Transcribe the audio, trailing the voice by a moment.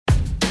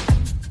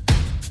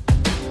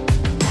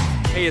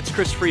Hey, it's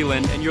Chris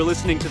Freeland, and you're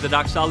listening to the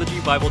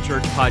Doxology Bible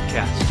Church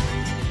podcast.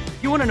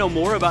 If you want to know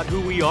more about who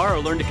we are or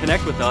learn to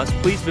connect with us,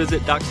 please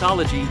visit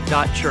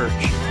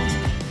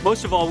doxology.church.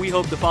 Most of all, we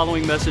hope the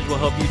following message will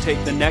help you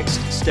take the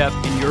next step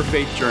in your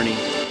faith journey,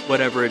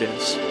 whatever it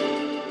is.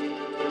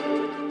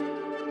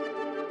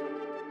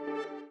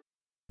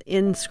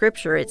 In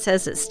Scripture, it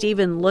says that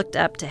Stephen looked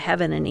up to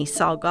heaven and he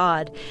saw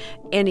God,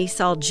 and he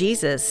saw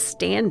Jesus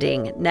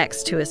standing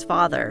next to his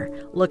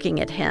Father, looking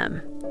at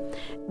him,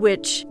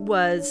 which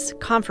was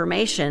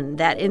confirmation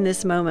that in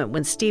this moment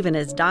when Stephen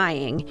is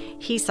dying,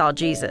 he saw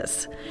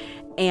Jesus.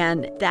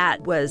 And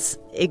that was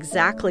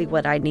exactly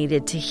what I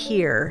needed to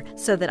hear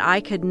so that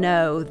I could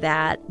know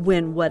that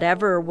when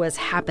whatever was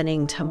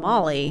happening to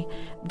Molly,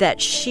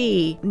 that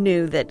she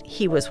knew that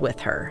he was with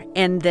her.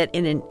 And that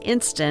in an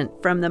instant,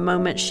 from the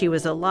moment she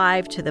was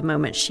alive to the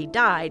moment she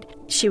died,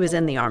 she was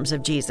in the arms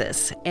of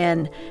Jesus.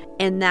 And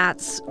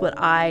that's what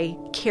I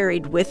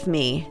carried with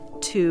me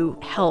to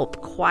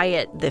help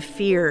quiet the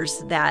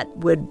fears that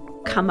would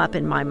come up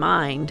in my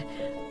mind.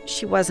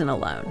 She wasn't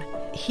alone.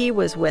 He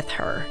was with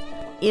her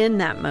in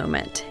that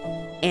moment,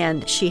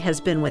 and she has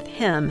been with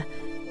him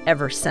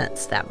ever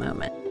since that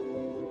moment.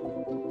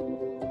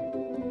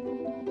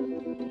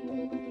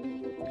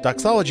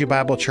 Doxology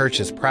Bible Church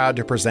is proud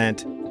to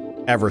present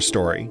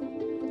Everstory,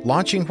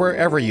 launching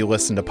wherever you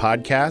listen to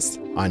podcasts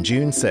on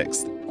June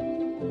 6th.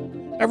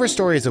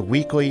 Everstory is a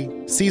weekly,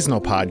 seasonal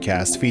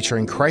podcast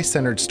featuring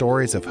Christ-centered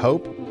stories of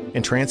hope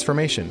and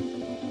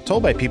transformation,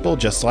 told by people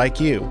just like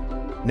you.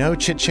 No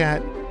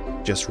chit-chat,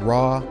 just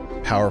raw,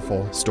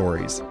 powerful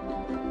stories.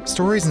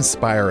 Stories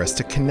inspire us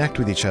to connect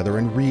with each other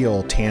in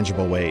real,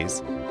 tangible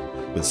ways.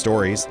 With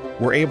stories,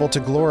 we're able to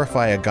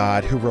glorify a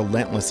God who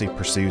relentlessly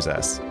pursues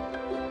us.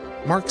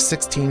 Mark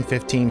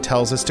 16:15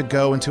 tells us to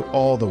go into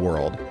all the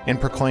world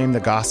and proclaim the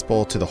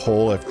gospel to the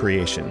whole of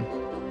creation.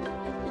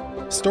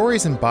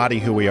 Stories embody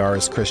who we are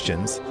as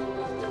Christians.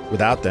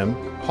 Without them,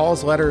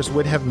 Paul's letters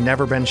would have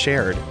never been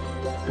shared.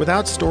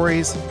 Without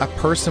stories, a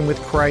person with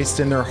Christ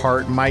in their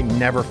heart might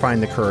never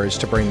find the courage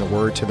to bring the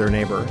word to their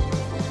neighbor.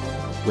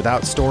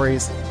 Without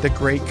stories, the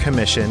Great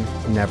Commission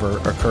never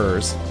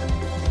occurs.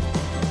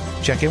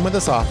 Check in with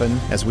us often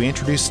as we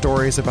introduce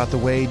stories about the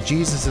way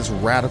Jesus'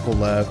 radical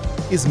love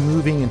is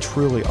moving in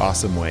truly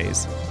awesome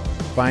ways.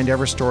 Find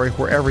Everstory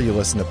wherever you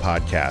listen to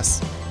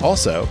podcasts.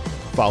 Also,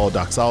 follow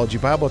Doxology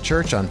Bible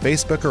Church on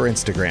Facebook or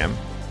Instagram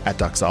at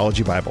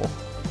Doxology Bible.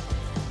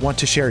 Want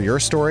to share your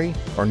story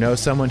or know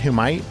someone who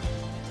might?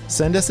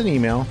 Send us an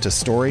email to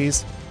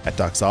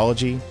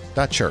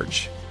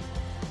stories@doxology.church.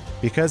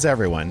 Because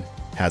everyone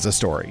has a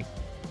story.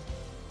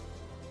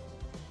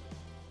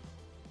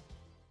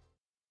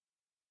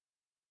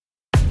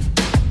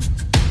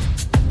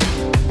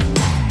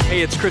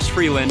 Hey, it's Chris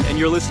Freeland, and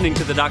you're listening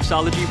to the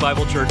Doxology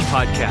Bible Church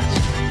podcast.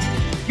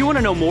 If you want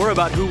to know more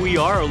about who we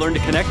are or learn to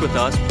connect with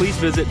us, please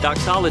visit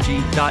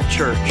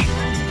doxology.church.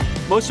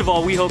 Most of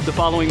all, we hope the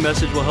following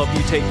message will help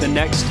you take the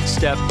next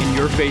step in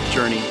your faith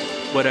journey,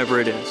 whatever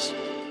it is.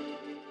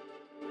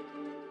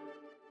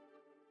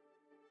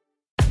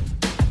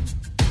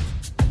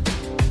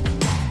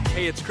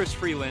 Hey, it's Chris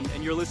Freeland,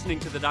 and you're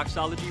listening to the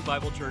Doxology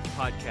Bible Church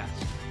podcast.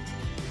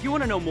 If you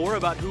want to know more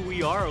about who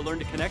we are or learn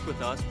to connect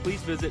with us,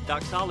 please visit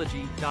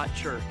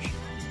doxology.church.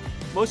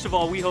 Most of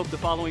all, we hope the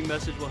following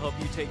message will help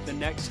you take the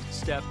next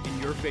step in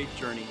your faith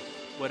journey,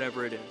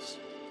 whatever it is.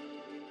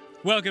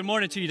 Well, good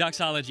morning to you,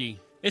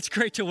 Doxology. It's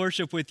great to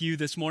worship with you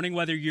this morning,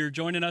 whether you're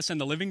joining us in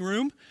the living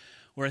room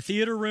or a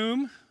theater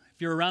room,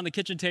 if you're around the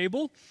kitchen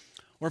table,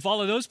 or if all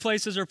of those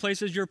places are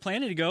places you're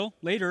planning to go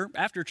later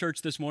after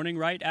church this morning,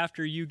 right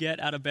after you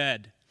get out of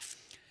bed.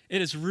 It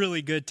is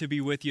really good to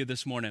be with you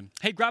this morning.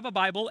 Hey, grab a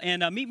Bible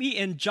and meet me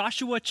in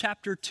Joshua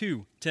chapter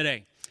 2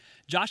 today.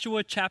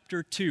 Joshua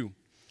chapter 2.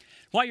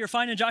 While you're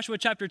finding Joshua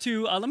chapter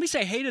 2, let me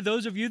say hey to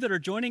those of you that are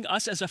joining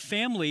us as a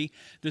family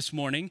this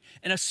morning,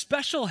 and a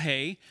special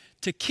hey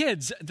to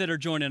kids that are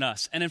joining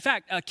us. And in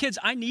fact, kids,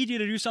 I need you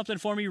to do something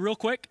for me real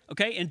quick,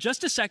 okay? In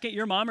just a second,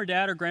 your mom or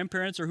dad or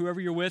grandparents or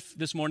whoever you're with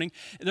this morning,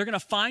 they're going to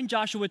find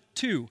Joshua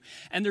 2.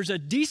 And there's a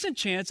decent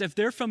chance, if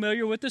they're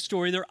familiar with the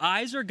story, their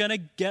eyes are going to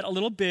get a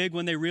little big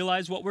when they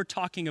realize what we're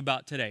talking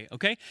about today,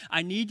 okay?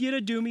 I need you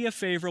to do me a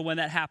favor when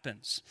that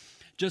happens.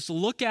 Just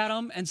look at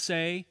them and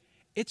say,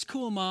 "It's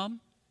cool,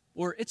 Mom,"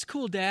 or "It's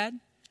cool, Dad.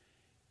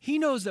 He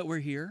knows that we're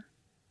here,"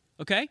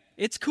 okay?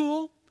 It's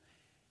cool.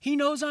 He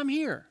knows I'm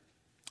here.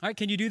 All right,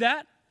 can you do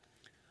that?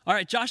 All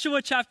right,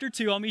 Joshua chapter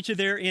 2, I'll meet you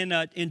there in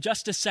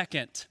just a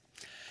second.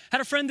 Had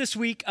a friend this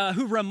week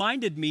who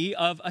reminded me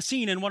of a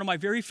scene in one of my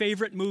very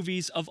favorite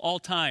movies of all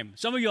time.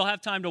 Some of you will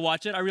have time to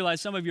watch it. I realize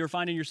some of you are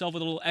finding yourself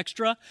with a little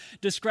extra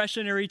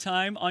discretionary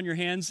time on your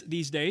hands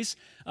these days.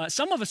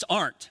 Some of us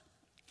aren't.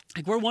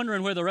 Like, we're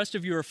wondering where the rest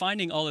of you are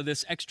finding all of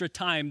this extra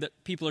time that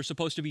people are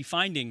supposed to be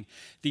finding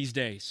these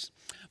days.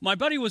 My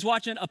buddy was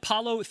watching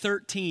Apollo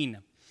 13.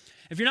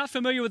 If you're not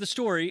familiar with the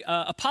story,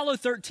 Apollo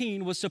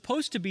 13 was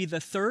supposed to be the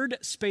third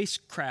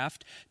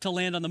spacecraft to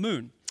land on the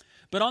moon.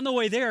 But on the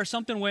way there,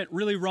 something went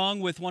really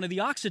wrong with one of the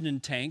oxygen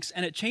tanks,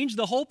 and it changed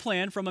the whole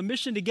plan from a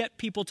mission to get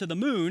people to the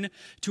moon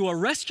to a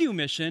rescue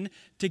mission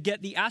to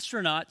get the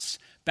astronauts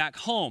back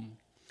home.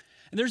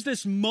 And there's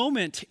this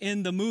moment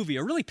in the movie,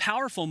 a really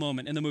powerful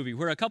moment in the movie,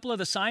 where a couple of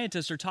the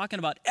scientists are talking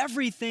about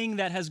everything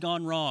that has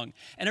gone wrong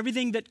and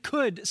everything that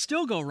could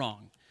still go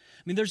wrong.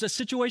 I mean, there's a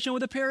situation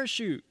with a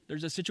parachute.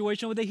 There's a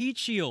situation with a heat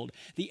shield.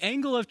 The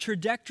angle of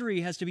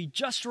trajectory has to be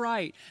just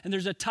right. And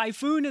there's a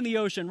typhoon in the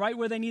ocean right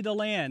where they need to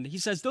land. He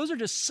says, those are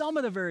just some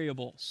of the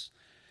variables.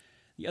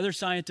 The other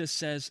scientist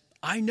says,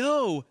 I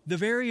know the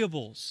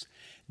variables.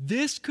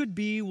 This could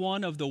be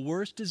one of the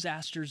worst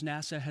disasters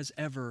NASA has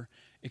ever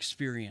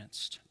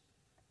experienced.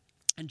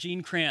 And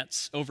Gene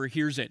Kranz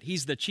overhears it.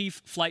 He's the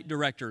chief flight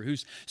director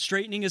who's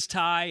straightening his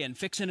tie and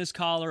fixing his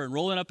collar and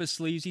rolling up his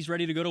sleeves. He's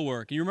ready to go to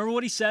work. And you remember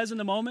what he says in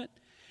the moment?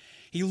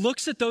 He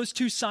looks at those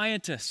two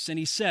scientists and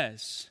he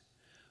says,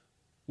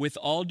 with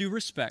all due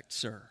respect,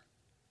 sir,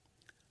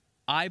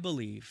 I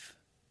believe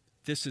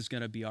this is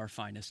going to be our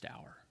finest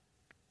hour.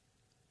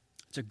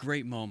 It's a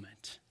great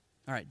moment.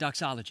 All right,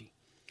 doxology.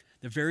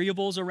 The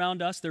variables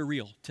around us, they're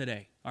real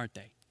today, aren't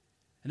they?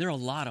 And there are a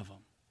lot of them.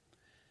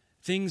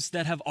 Things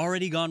that have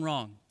already gone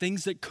wrong,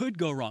 things that could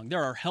go wrong.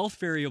 There are health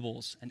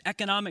variables and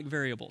economic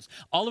variables.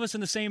 All of us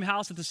in the same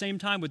house at the same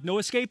time with no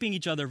escaping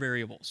each other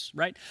variables,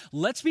 right?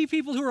 Let's be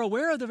people who are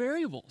aware of the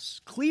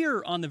variables,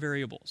 clear on the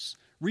variables,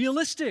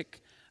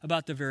 realistic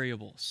about the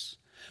variables.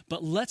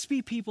 But let's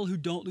be people who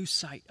don't lose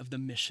sight of the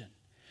mission.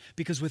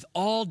 Because with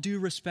all due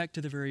respect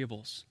to the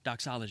variables,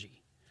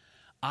 doxology,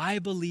 I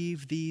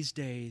believe these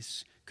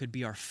days could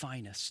be our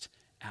finest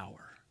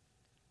hour.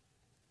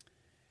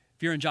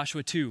 If you're in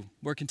Joshua 2,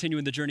 we're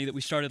continuing the journey that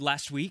we started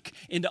last week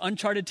into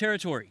uncharted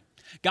territory.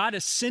 God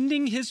is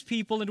sending his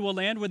people into a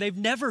land where they've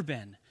never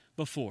been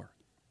before.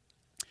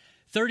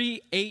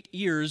 38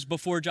 years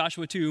before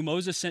Joshua 2,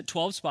 Moses sent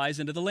 12 spies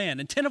into the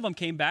land, and 10 of them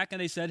came back and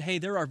they said, hey,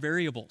 there are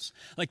variables.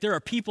 Like there are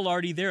people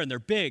already there and they're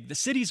big. The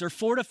cities are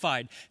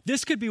fortified.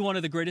 This could be one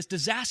of the greatest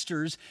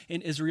disasters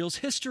in Israel's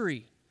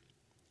history.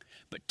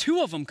 But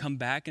 2 of them come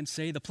back and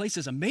say, the place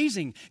is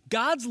amazing.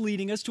 God's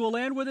leading us to a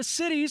land where the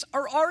cities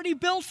are already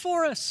built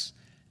for us.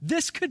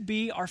 This could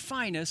be our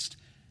finest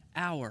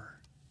hour.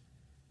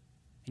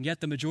 And yet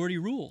the majority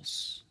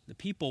rules. The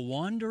people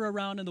wander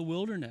around in the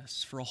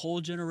wilderness for a whole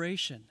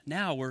generation.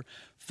 Now we're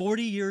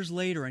 40 years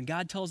later and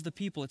God tells the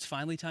people it's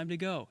finally time to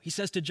go. He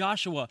says to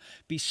Joshua,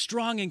 be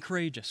strong and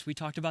courageous. We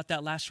talked about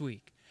that last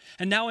week.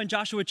 And now in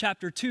Joshua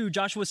chapter 2,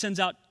 Joshua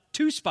sends out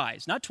 2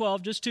 spies, not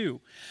 12, just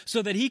 2,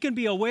 so that he can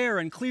be aware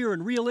and clear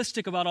and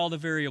realistic about all the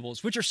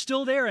variables, which are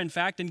still there, in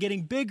fact, and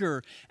getting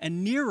bigger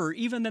and nearer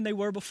even than they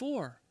were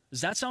before.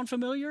 Does that sound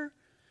familiar?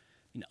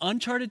 In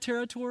uncharted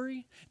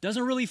territory,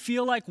 doesn't really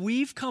feel like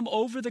we've come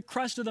over the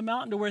crest of the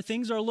mountain to where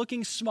things are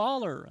looking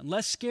smaller and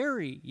less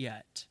scary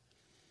yet.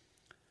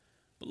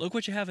 But look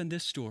what you have in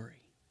this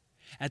story.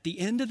 At the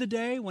end of the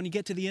day, when you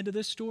get to the end of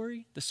this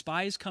story, the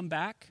spies come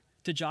back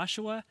to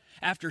Joshua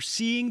after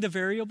seeing the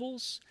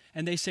variables,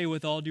 and they say,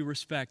 with all due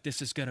respect,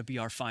 this is going to be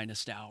our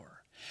finest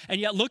hour. And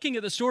yet, looking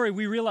at the story,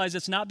 we realize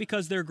it's not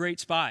because they're great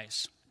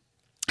spies.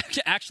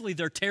 Actually,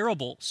 they're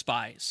terrible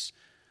spies.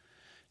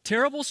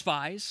 Terrible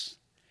spies,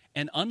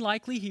 an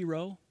unlikely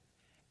hero,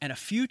 and a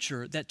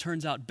future that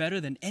turns out better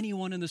than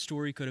anyone in the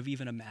story could have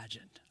even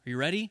imagined. Are you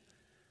ready?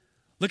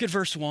 Look at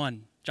verse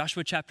 1,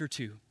 Joshua chapter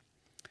 2.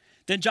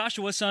 Then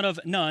Joshua, son of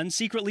Nun,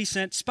 secretly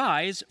sent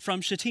spies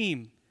from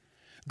Shittim.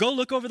 Go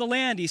look over the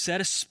land, he said,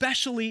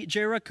 especially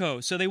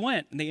Jericho. So they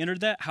went, and they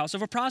entered the house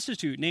of a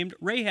prostitute named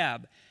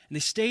Rahab, and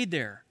they stayed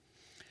there.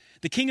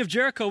 The king of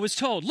Jericho was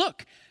told,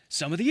 look,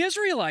 some of the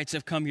Israelites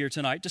have come here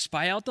tonight to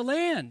spy out the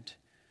land.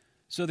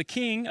 So the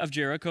king of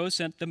Jericho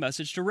sent the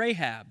message to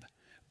Rahab,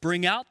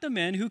 bring out the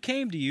men who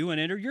came to you and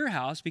enter your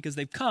house because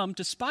they've come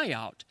to spy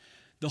out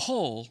the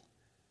whole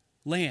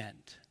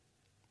land.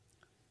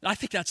 I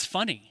think that's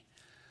funny.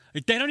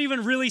 They don't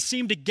even really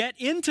seem to get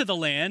into the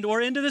land or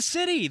into the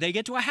city. They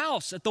get to a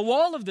house at the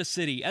wall of the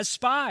city as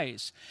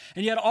spies.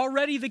 And yet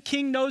already the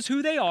king knows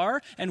who they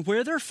are and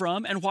where they're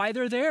from and why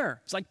they're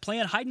there. It's like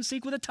playing hide and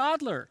seek with a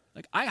toddler.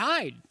 Like, I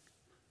hide.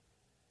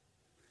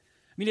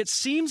 I mean, it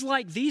seems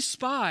like these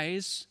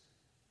spies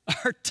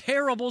are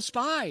terrible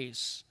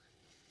spies.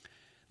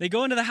 They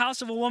go into the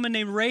house of a woman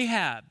named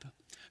Rahab,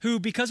 who,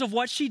 because of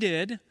what she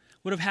did,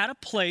 would have had a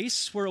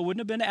place where it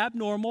wouldn't have been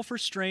abnormal for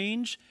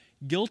strange,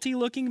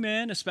 guilty-looking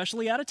men,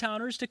 especially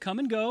out-of-towners, to come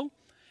and go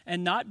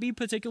and not be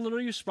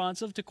particularly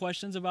responsive to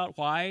questions about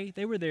why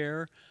they were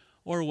there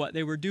or what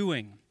they were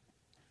doing.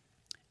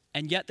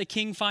 And yet the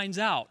king finds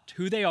out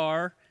who they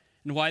are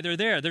and why they're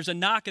there. There's a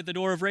knock at the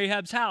door of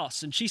Rahab's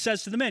house, and she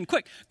says to the men,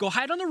 quick, go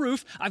hide on the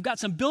roof. I've got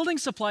some building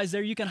supplies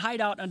there. You can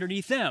hide out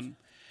underneath them.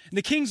 And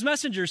the king's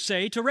messengers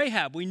say to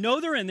Rahab, we know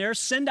they're in there.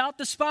 Send out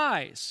the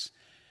spies.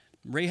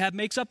 Rahab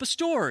makes up a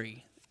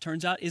story.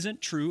 Turns out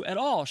isn't true at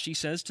all. She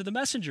says to the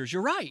messengers,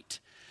 you're right.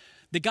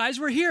 The guys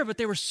were here, but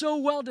they were so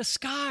well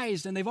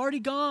disguised and they've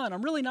already gone.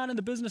 I'm really not in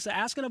the business of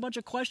asking a bunch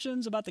of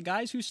questions about the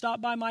guys who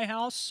stopped by my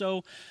house,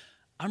 so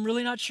I'm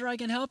really not sure I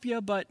can help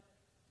you, but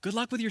Good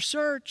luck with your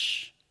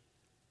search.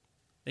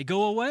 They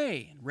go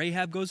away, and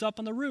Rahab goes up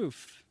on the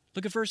roof.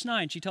 Look at verse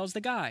 9. She tells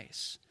the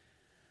guys,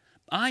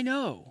 I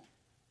know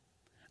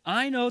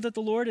that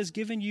the Lord has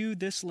given you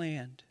this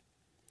land,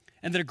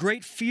 and that a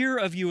great fear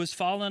of you has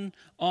fallen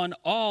on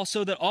all,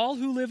 so that all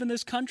who live in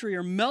this country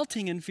are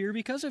melting in fear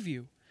because of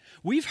you.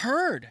 We've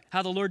heard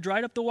how the Lord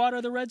dried up the water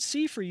of the Red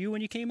Sea for you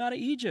when you came out of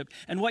Egypt,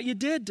 and what you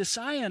did to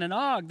Sihon and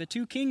Og, the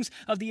two kings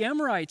of the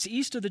Amorites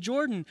east of the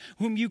Jordan,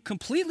 whom you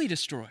completely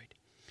destroyed.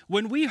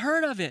 When we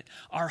heard of it,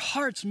 our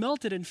hearts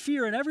melted in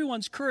fear, and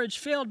everyone's courage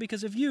failed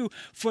because of you.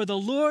 For the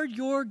Lord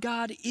your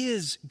God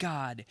is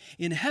God,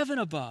 in heaven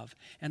above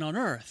and on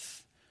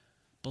earth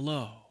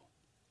below.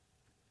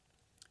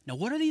 Now,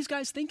 what are these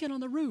guys thinking on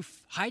the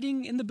roof,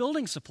 hiding in the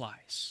building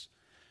supplies?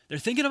 They're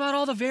thinking about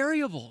all the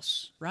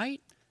variables,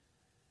 right?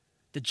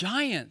 The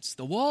giants,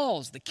 the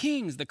walls, the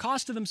kings, the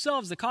cost to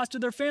themselves, the cost to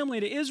their family,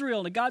 to Israel,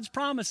 and to God's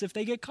promise if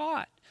they get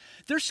caught.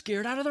 They're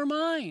scared out of their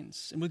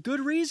minds, and with good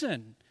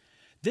reason.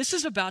 This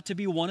is about to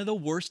be one of the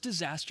worst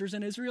disasters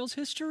in Israel's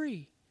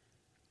history.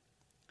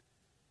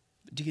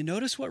 Do you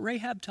notice what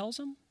Rahab tells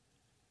them?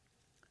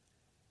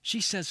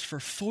 She says, for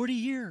 40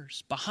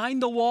 years,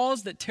 behind the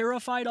walls that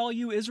terrified all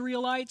you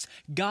Israelites,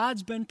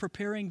 God's been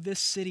preparing this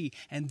city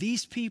and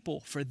these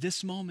people for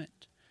this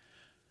moment.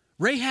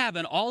 Rahab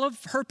and all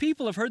of her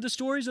people have heard the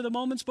stories of the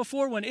moments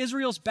before when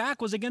Israel's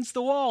back was against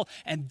the wall,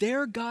 and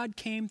their God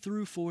came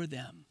through for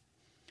them.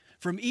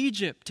 From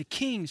Egypt to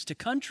kings to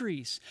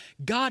countries,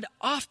 God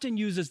often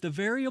uses the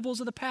variables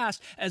of the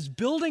past as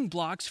building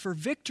blocks for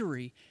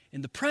victory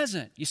in the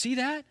present. You see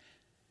that?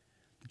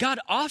 God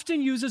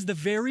often uses the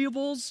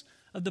variables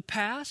of the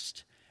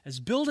past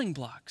as building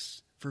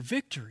blocks for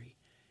victory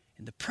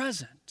in the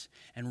present.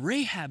 And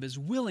Rahab is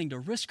willing to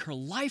risk her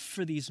life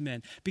for these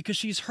men because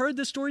she's heard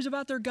the stories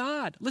about their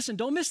God. Listen,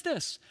 don't miss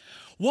this.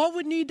 What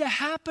would need to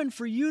happen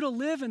for you to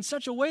live in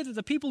such a way that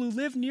the people who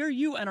live near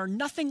you and are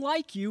nothing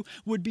like you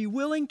would be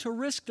willing to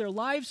risk their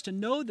lives to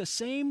know the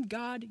same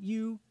God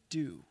you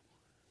do?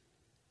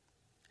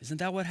 Isn't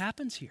that what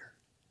happens here?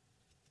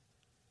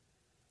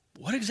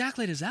 What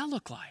exactly does that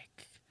look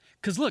like?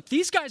 Because look,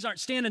 these guys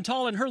aren't standing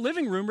tall in her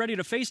living room ready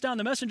to face down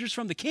the messengers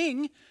from the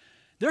king.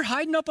 They're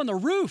hiding up on the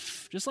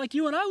roof, just like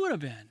you and I would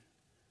have been.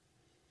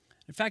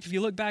 In fact, if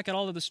you look back at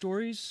all of the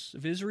stories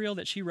of Israel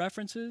that she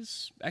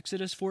references,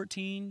 Exodus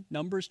 14,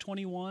 Numbers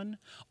 21,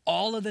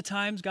 all of the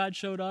times God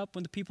showed up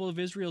when the people of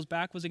Israel's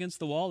back was against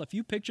the wall, if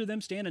you picture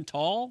them standing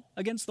tall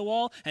against the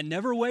wall and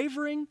never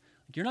wavering,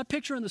 you're not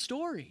picturing the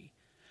story.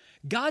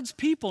 God's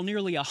people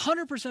nearly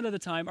 100% of the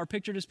time are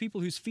pictured as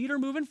people whose feet are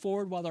moving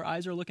forward while their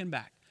eyes are looking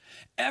back.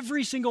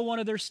 Every single one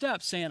of their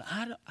steps saying,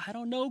 I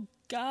don't know,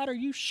 God, are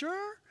you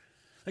sure?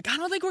 Like, I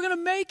don't think we're going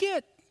to make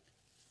it.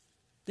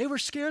 They were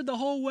scared the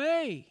whole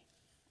way.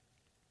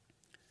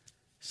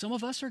 Some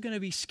of us are going to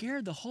be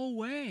scared the whole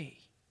way.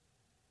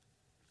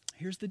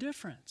 Here's the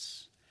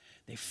difference.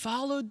 They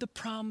followed the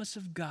promise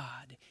of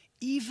God,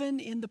 even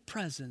in the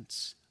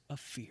presence of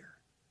fear.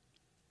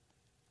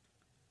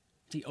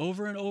 See,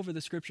 over and over the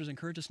scriptures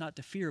encourage us not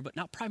to fear, but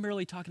not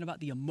primarily talking about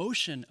the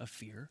emotion of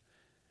fear,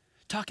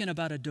 talking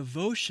about a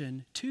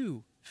devotion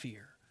to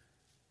fear.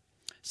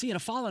 See, in a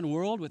fallen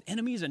world with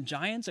enemies and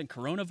giants and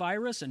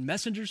coronavirus and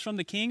messengers from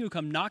the king who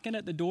come knocking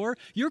at the door,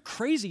 you're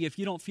crazy if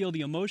you don't feel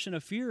the emotion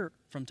of fear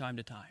from time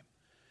to time.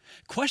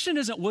 Question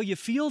isn't, will you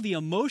feel the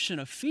emotion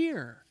of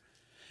fear?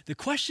 The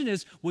question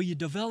is, will you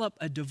develop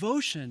a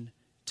devotion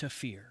to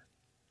fear?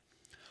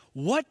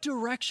 What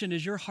direction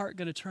is your heart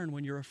going to turn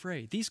when you're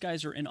afraid? These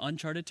guys are in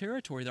uncharted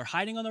territory. They're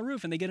hiding on the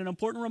roof, and they get an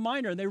important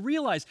reminder, and they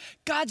realize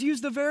God's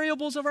used the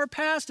variables of our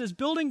past as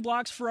building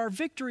blocks for our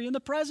victory in the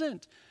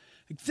present.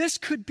 This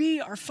could be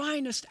our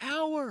finest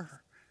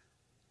hour.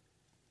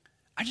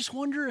 I just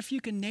wonder if you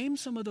can name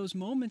some of those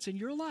moments in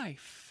your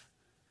life.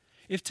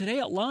 If today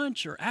at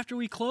lunch or after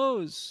we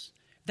close,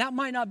 that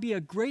might not be a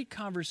great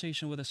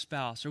conversation with a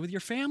spouse or with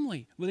your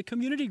family, with a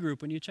community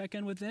group when you check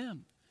in with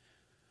them.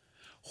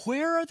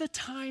 Where are the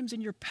times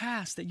in your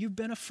past that you've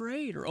been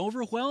afraid or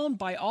overwhelmed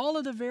by all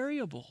of the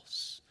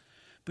variables,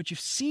 but you've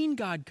seen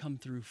God come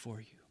through for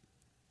you?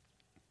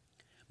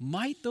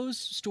 Might those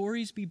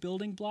stories be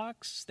building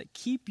blocks that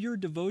keep your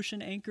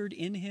devotion anchored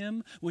in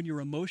Him when your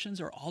emotions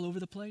are all over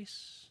the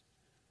place?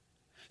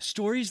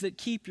 Stories that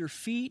keep your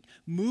feet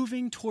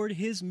moving toward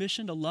His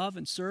mission to love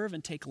and serve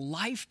and take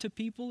life to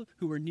people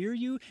who are near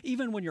you,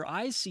 even when your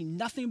eyes see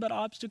nothing but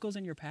obstacles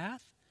in your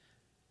path?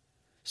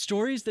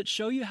 Stories that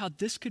show you how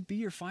this could be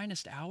your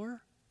finest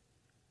hour?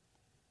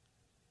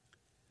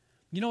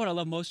 You know what I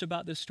love most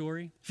about this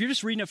story? If you're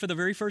just reading it for the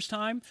very first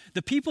time,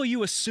 the people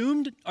you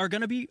assumed are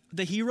going to be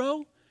the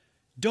hero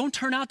don't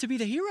turn out to be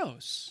the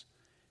heroes.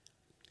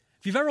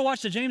 If you've ever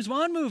watched a James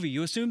Bond movie,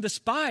 you assume the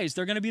spies,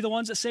 they're going to be the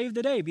ones that save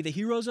the day, be the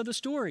heroes of the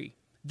story.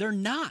 They're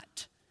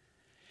not.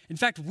 In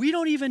fact, we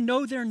don't even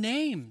know their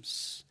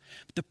names.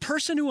 The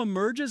person who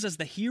emerges as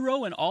the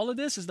hero in all of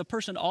this is the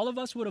person all of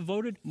us would have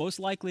voted most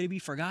likely to be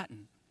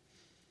forgotten.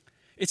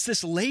 It's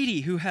this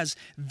lady who has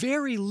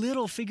very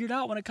little figured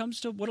out when it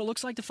comes to what it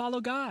looks like to follow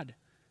God.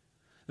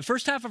 The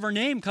first half of her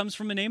name comes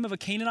from the name of a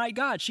Canaanite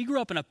god. She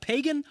grew up in a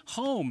pagan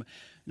home,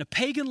 in a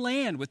pagan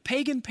land with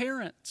pagan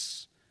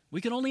parents.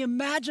 We can only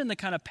imagine the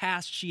kind of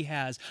past she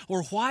has,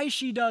 or why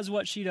she does,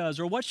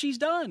 or what she's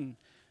done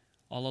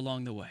all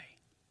along the way.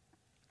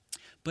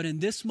 But in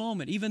this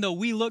moment, even though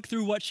we look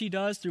through what she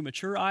does through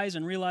mature eyes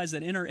and realize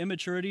that in her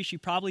immaturity she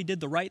probably did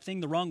the right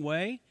thing the wrong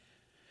way,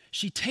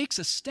 she takes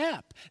a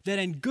step that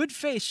in good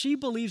faith she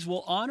believes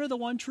will honor the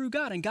one true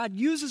God. And God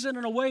uses it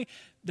in a way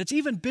that's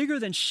even bigger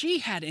than she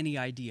had any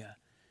idea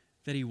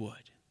that he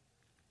would.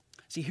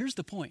 See, here's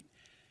the point.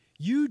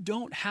 You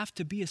don't have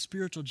to be a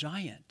spiritual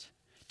giant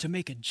to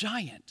make a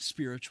giant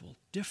spiritual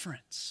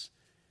difference.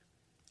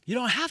 You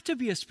don't have to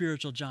be a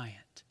spiritual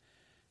giant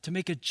to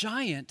make a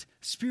giant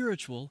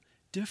spiritual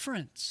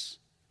difference.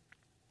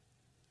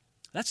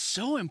 That's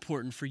so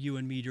important for you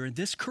and me during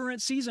this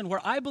current season where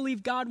I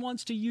believe God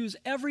wants to use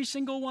every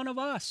single one of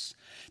us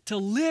to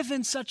live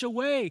in such a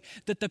way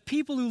that the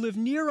people who live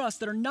near us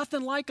that are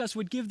nothing like us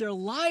would give their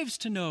lives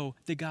to know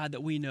the God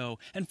that we know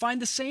and find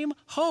the same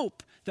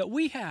hope that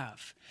we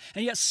have.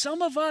 And yet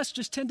some of us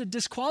just tend to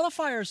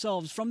disqualify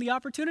ourselves from the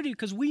opportunity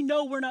because we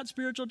know we're not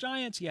spiritual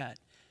giants yet.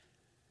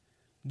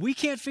 We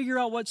can't figure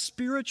out what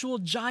spiritual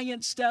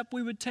giant step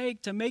we would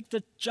take to make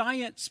the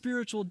giant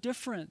spiritual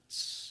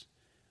difference.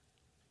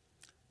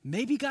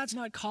 Maybe God's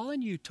not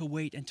calling you to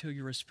wait until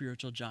you're a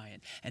spiritual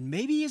giant. And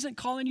maybe he isn't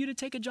calling you to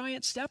take a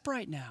giant step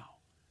right now.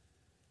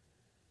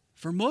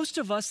 For most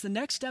of us, the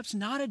next step's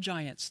not a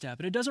giant step.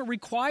 And it doesn't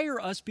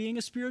require us being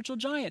a spiritual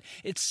giant.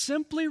 It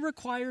simply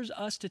requires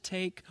us to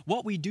take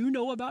what we do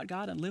know about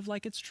God and live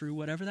like it's true,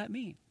 whatever that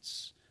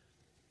means.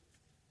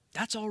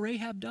 That's all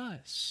Rahab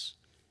does.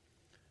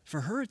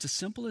 For her, it's as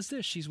simple as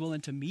this. She's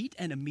willing to meet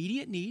an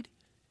immediate need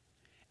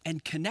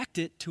and connect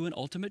it to an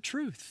ultimate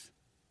truth.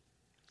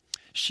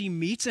 She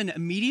meets an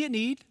immediate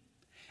need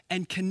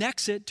and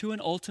connects it to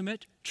an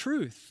ultimate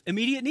truth.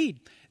 Immediate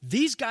need.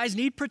 These guys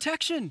need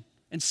protection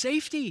and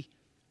safety.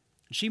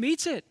 She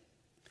meets it.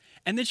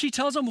 And then she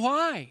tells them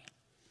why.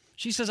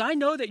 She says, I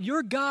know that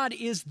your God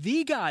is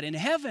the God in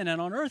heaven and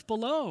on earth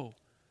below.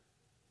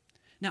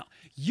 Now,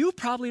 you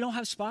probably don't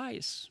have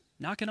spies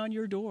knocking on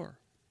your door.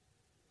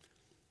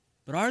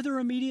 But are there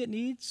immediate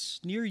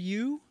needs near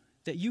you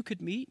that you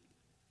could meet?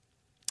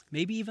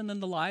 Maybe even in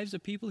the lives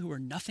of people who are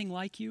nothing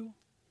like you?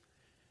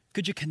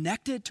 Could you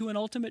connect it to an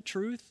ultimate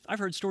truth? I've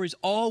heard stories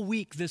all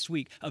week this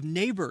week of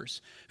neighbors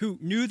who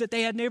knew that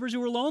they had neighbors who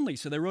were lonely,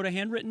 so they wrote a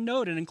handwritten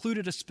note and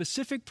included a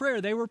specific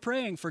prayer they were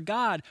praying for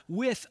God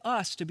with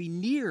us to be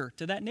near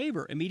to that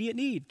neighbor. Immediate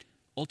need,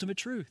 ultimate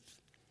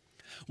truth.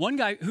 One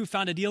guy who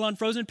found a deal on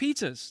frozen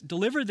pizzas,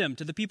 delivered them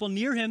to the people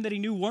near him that he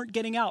knew weren't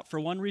getting out for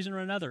one reason or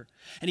another.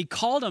 And he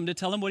called them to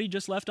tell them what he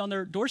just left on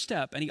their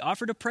doorstep, and he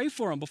offered to pray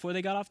for them before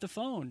they got off the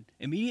phone.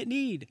 Immediate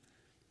need,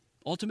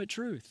 ultimate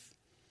truth.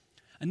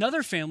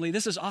 Another family,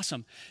 this is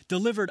awesome,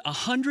 delivered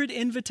 100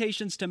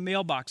 invitations to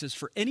mailboxes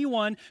for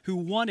anyone who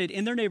wanted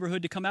in their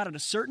neighborhood to come out at a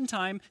certain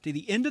time to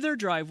the end of their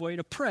driveway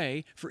to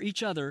pray for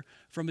each other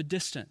from a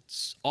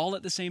distance, all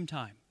at the same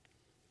time.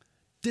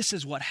 This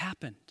is what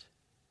happened.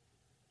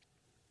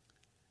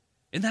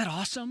 Isn't that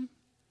awesome?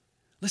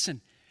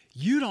 Listen,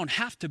 you don't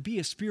have to be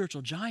a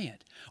spiritual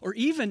giant or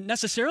even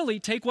necessarily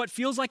take what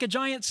feels like a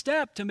giant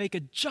step to make a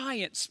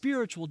giant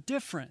spiritual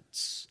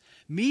difference.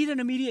 Meet an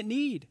immediate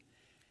need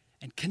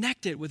and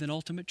connect it with an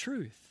ultimate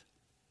truth.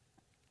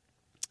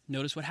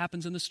 Notice what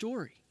happens in the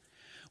story.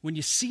 When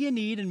you see a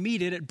need and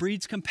meet it, it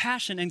breeds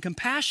compassion, and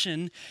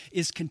compassion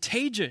is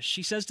contagious.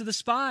 She says to the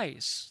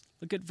spies,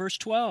 look at verse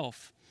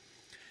 12.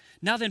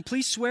 Now then,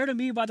 please swear to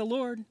me by the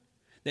Lord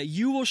that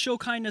you will show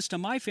kindness to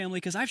my family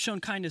because I've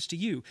shown kindness to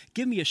you.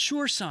 Give me a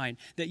sure sign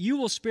that you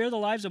will spare the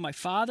lives of my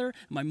father,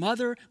 my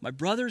mother, my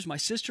brothers, my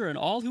sister, and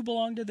all who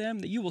belong to them,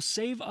 that you will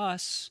save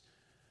us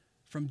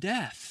from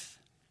death.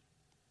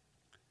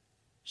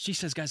 She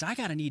says, guys, I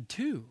got a need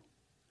too.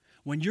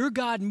 When your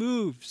God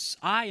moves,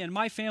 I and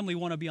my family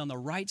want to be on the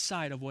right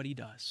side of what he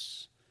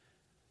does.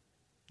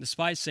 The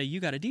spies say,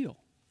 you got a deal.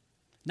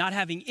 Not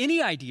having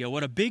any idea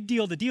what a big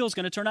deal the deal is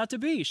going to turn out to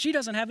be. She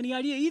doesn't have any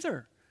idea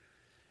either.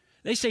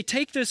 They say,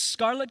 take this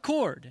scarlet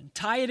cord and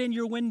tie it in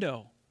your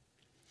window.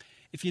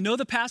 If you know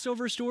the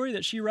Passover story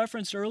that she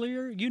referenced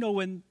earlier, you know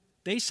when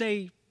they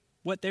say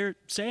what they're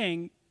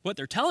saying, what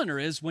they're telling her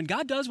is when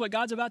God does what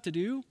God's about to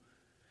do,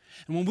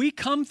 and when we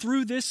come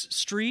through this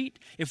street,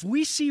 if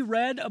we see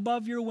red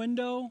above your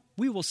window,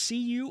 we will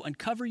see you and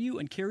cover you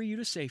and carry you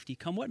to safety,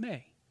 come what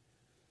may.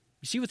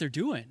 You see what they're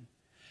doing?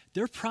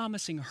 They're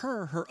promising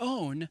her her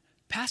own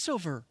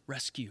Passover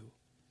rescue.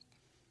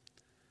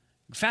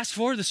 Fast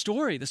forward the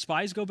story. The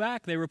spies go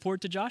back. They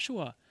report to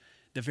Joshua.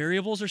 The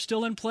variables are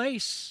still in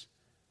place.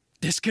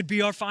 This could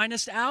be our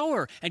finest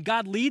hour. And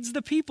God leads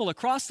the people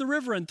across the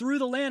river and through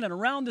the land and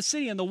around the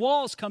city, and the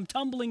walls come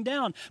tumbling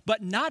down.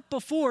 But not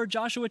before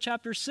Joshua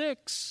chapter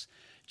 6.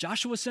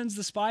 Joshua sends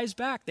the spies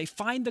back. They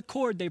find the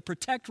cord. They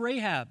protect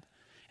Rahab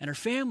and her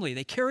family.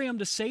 They carry them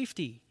to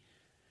safety.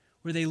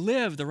 Where they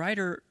live, the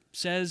writer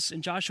says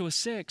in Joshua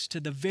 6, to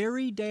the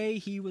very day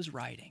he was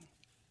writing.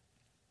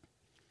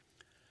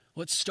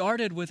 What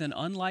started with an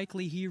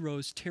unlikely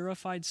hero's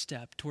terrified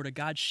step toward a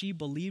God she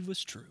believed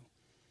was true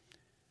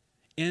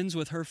ends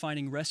with her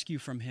finding rescue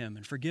from him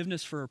and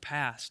forgiveness for her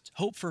past,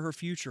 hope for her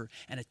future,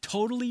 and a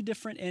totally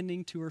different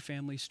ending to her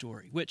family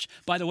story, which,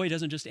 by the way,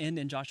 doesn't just end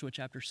in Joshua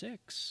chapter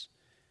 6.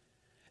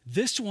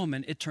 This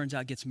woman, it turns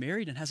out, gets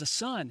married and has a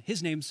son.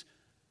 His name's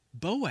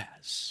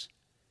Boaz.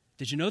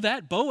 Did you know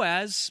that?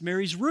 Boaz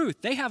marries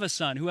Ruth. They have a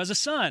son who has a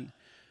son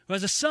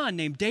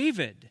named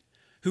David,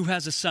 who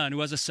has a son, who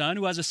has a son,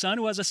 who has a son,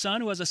 who has a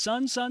son, who has a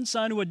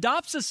son, who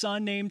adopts a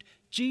son named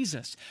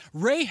Jesus.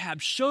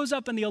 Rahab shows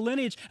up in the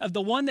lineage of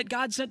the one that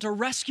God sent to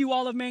rescue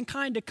all of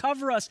mankind, to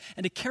cover us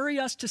and to carry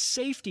us to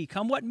safety,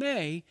 come what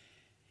may,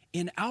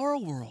 in our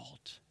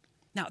world.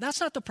 Now, that's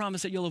not the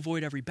promise that you'll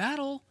avoid every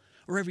battle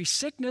or every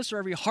sickness or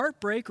every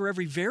heartbreak or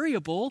every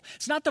variable.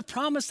 It's not the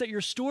promise that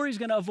your story is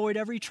going to avoid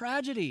every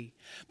tragedy,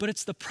 but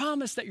it's the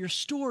promise that your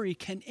story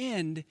can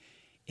end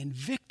in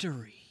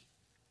victory.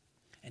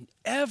 And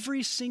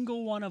every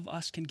single one of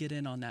us can get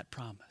in on that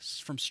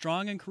promise. From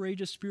strong and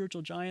courageous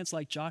spiritual giants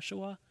like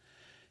Joshua,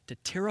 to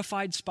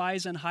terrified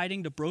spies in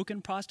hiding, to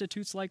broken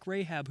prostitutes like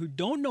Rahab, who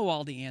don't know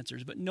all the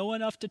answers, but know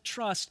enough to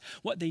trust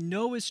what they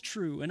know is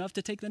true, enough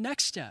to take the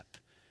next step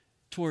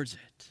towards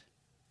it.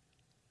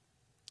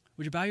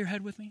 Would you bow your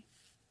head with me?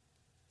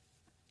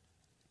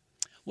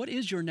 What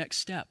is your next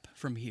step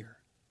from here?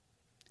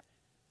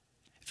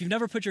 If you've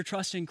never put your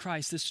trust in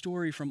Christ, this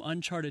story from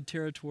uncharted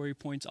territory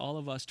points all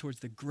of us towards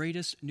the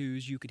greatest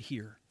news you could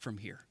hear from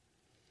here.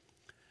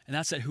 And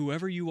that's that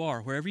whoever you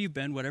are, wherever you've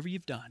been, whatever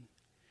you've done,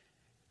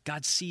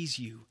 God sees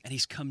you and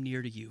he's come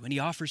near to you. And he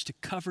offers to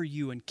cover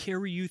you and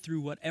carry you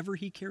through whatever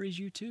he carries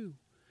you to.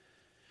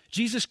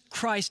 Jesus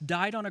Christ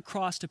died on a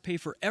cross to pay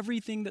for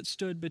everything that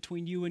stood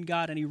between you and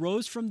God. And he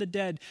rose from the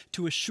dead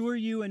to assure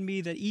you and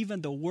me that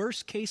even the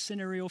worst case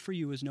scenario for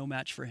you is no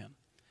match for him.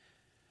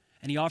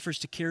 And he offers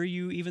to carry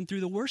you even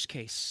through the worst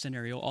case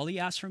scenario. All he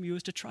asks from you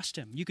is to trust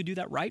him. You could do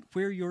that right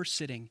where you're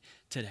sitting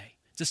today.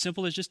 It's as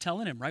simple as just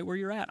telling him right where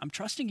you're at, I'm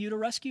trusting you to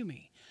rescue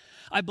me.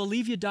 I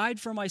believe you died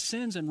for my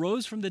sins and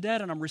rose from the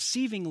dead, and I'm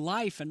receiving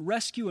life and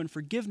rescue and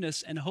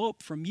forgiveness and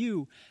hope from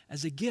you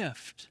as a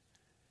gift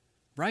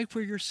right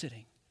where you're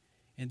sitting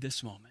in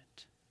this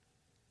moment.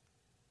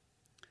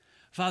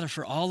 Father,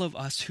 for all of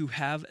us who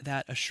have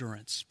that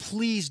assurance,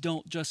 please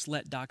don't just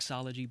let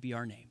doxology be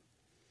our name.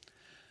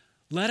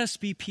 Let us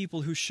be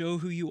people who show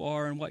who you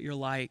are and what you're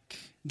like,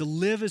 to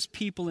live as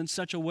people in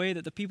such a way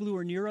that the people who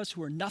are near us,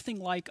 who are nothing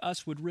like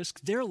us, would risk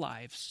their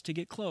lives to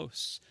get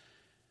close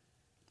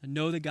and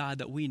know the God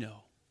that we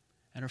know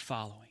and are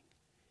following.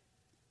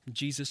 In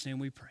Jesus' name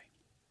we pray.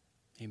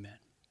 Amen.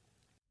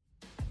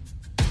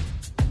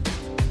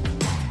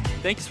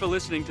 Thanks for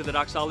listening to the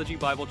Doxology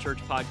Bible Church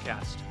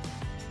podcast.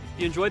 If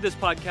you enjoyed this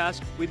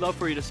podcast, we'd love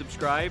for you to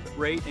subscribe,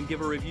 rate, and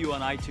give a review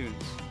on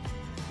iTunes.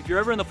 If you're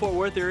ever in the Fort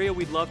Worth area,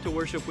 we'd love to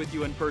worship with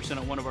you in person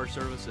at one of our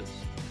services.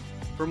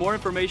 For more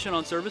information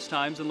on service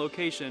times and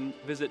location,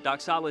 visit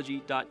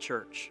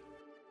doxology.church.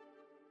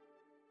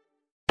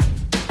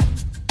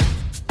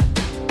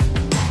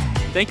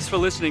 Thanks for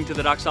listening to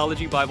the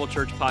Doxology Bible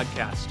Church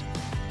podcast.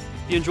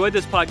 If you enjoyed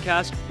this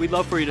podcast, we'd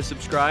love for you to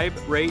subscribe,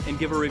 rate, and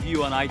give a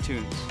review on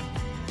iTunes.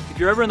 If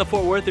you're ever in the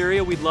Fort Worth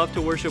area, we'd love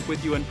to worship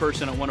with you in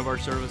person at one of our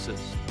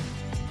services.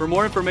 For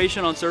more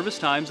information on service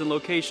times and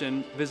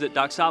location, visit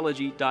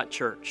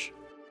doxology.church.